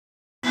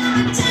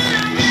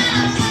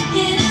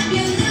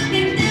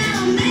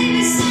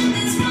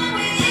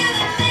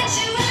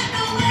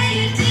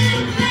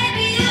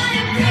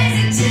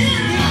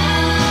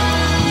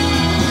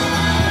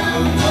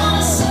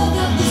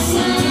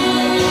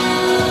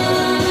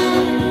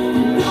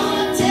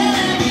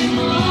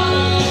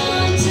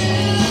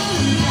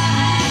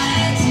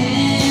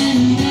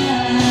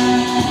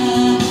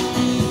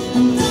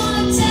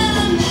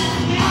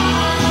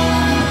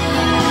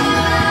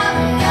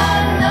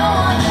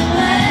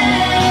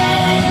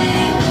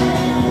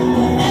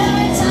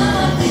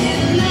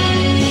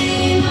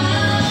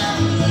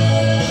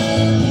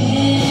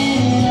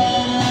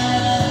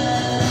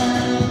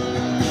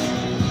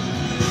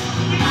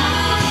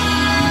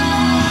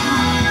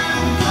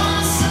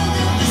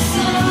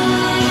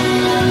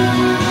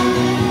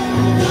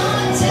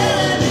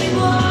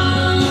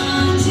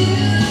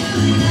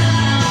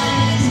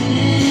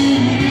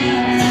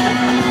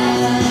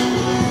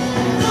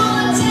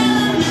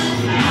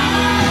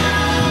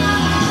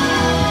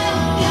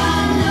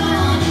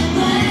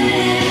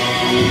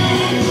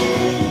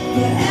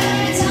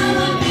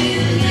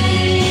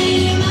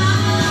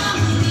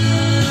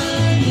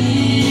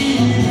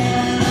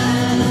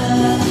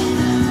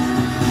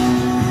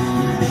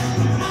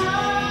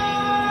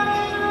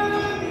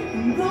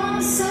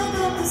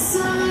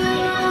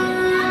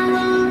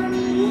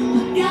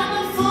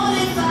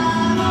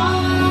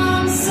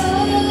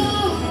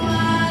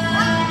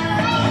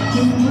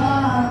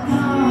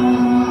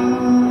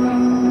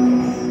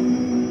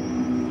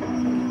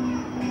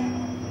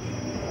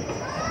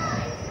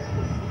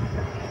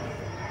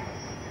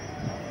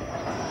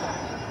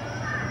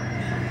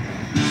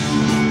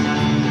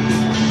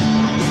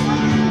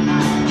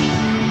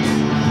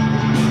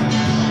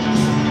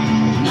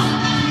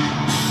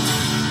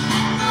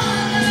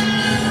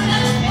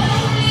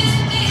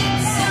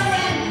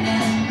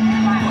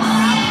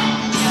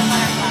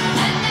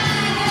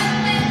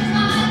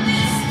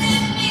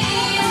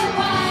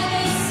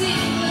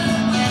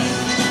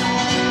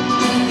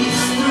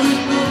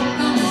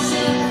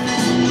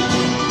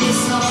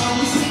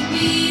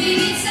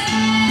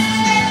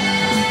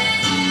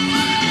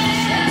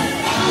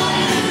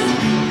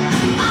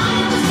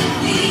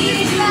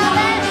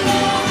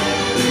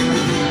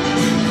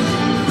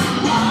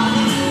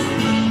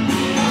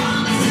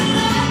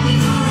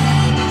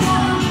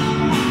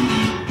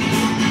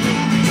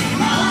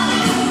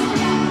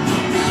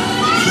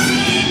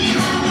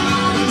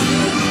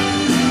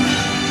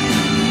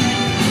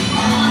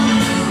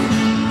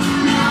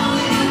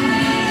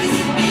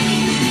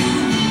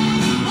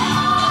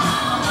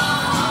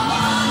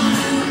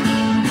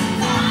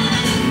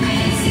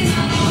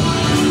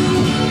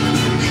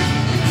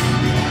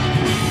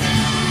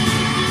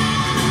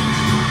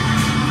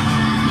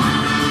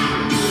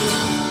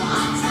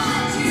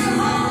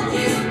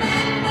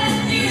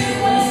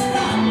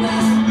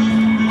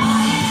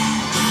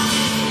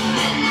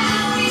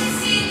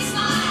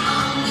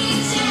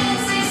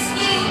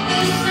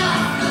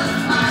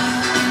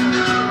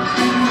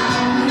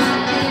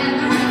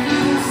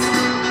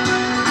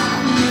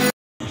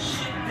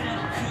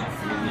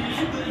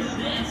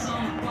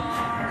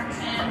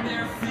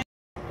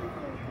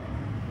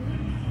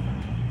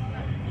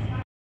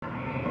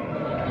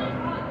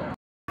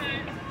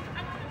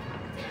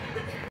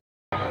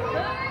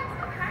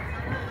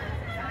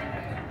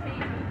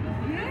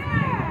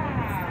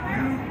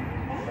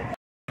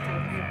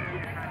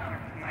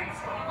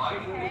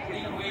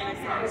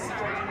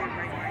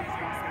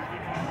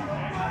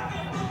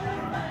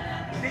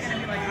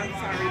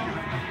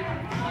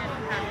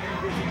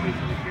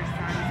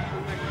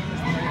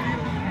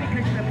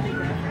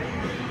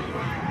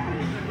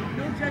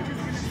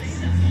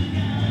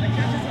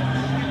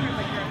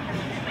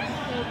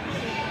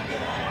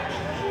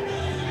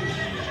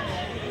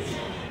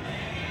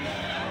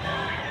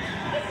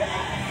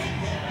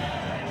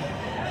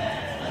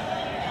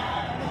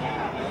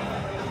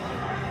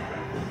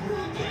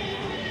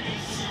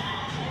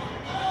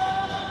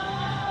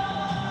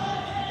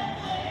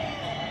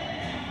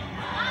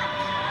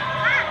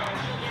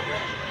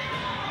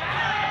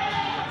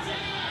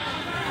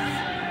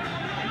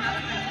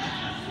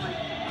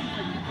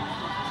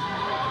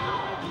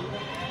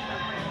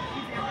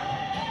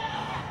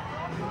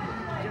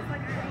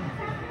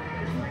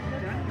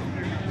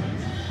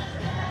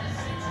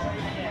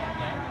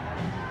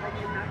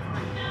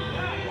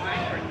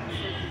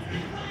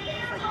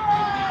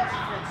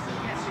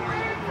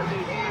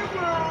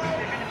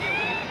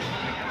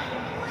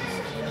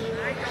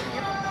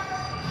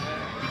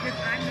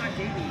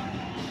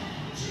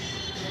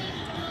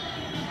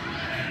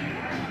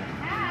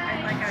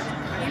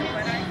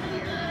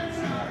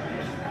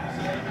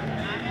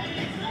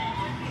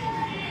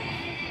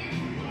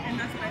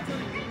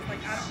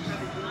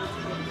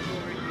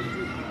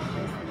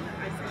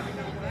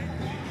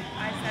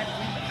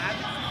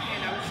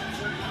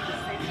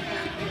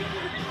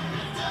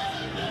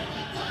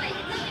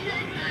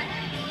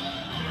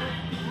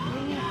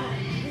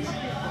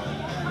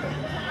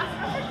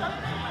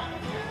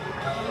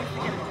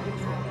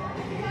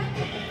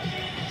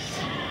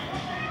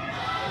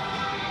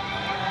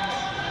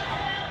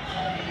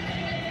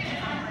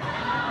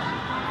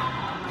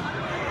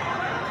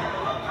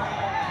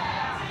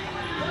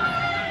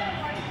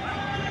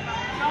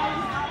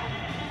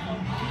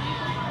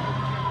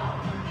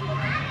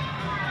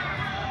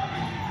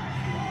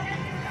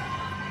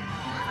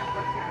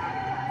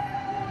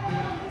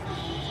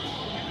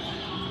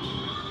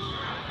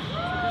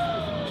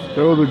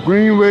So the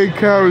Greenway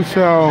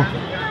Carousel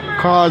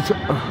costs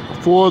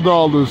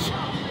 $4,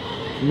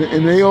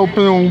 and they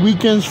open on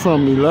weekends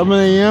from 11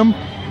 a.m.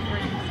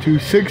 to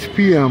 6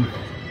 p.m.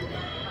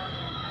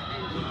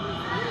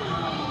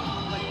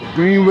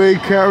 Greenway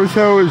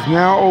Carousel is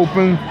now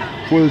open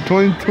for the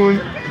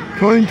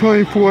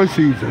 2024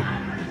 season.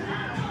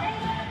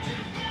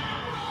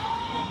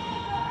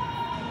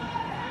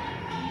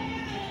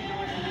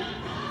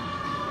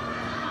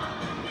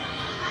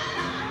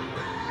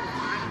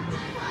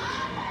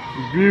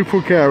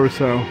 Beautiful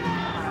carousel.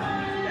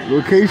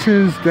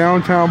 Location is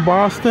downtown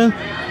Boston,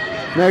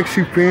 next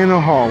to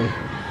Faneuil Hall.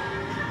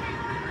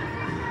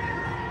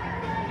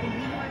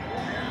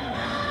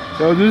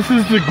 So this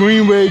is the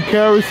Greenway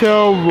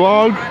Carousel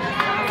vlog.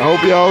 I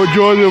hope y'all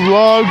enjoy the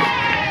vlog.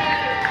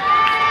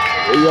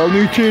 If y'all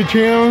new to the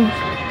channel,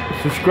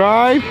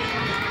 subscribe,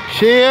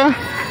 share,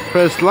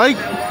 press like.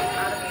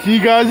 See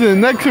you guys in the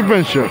next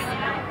adventure.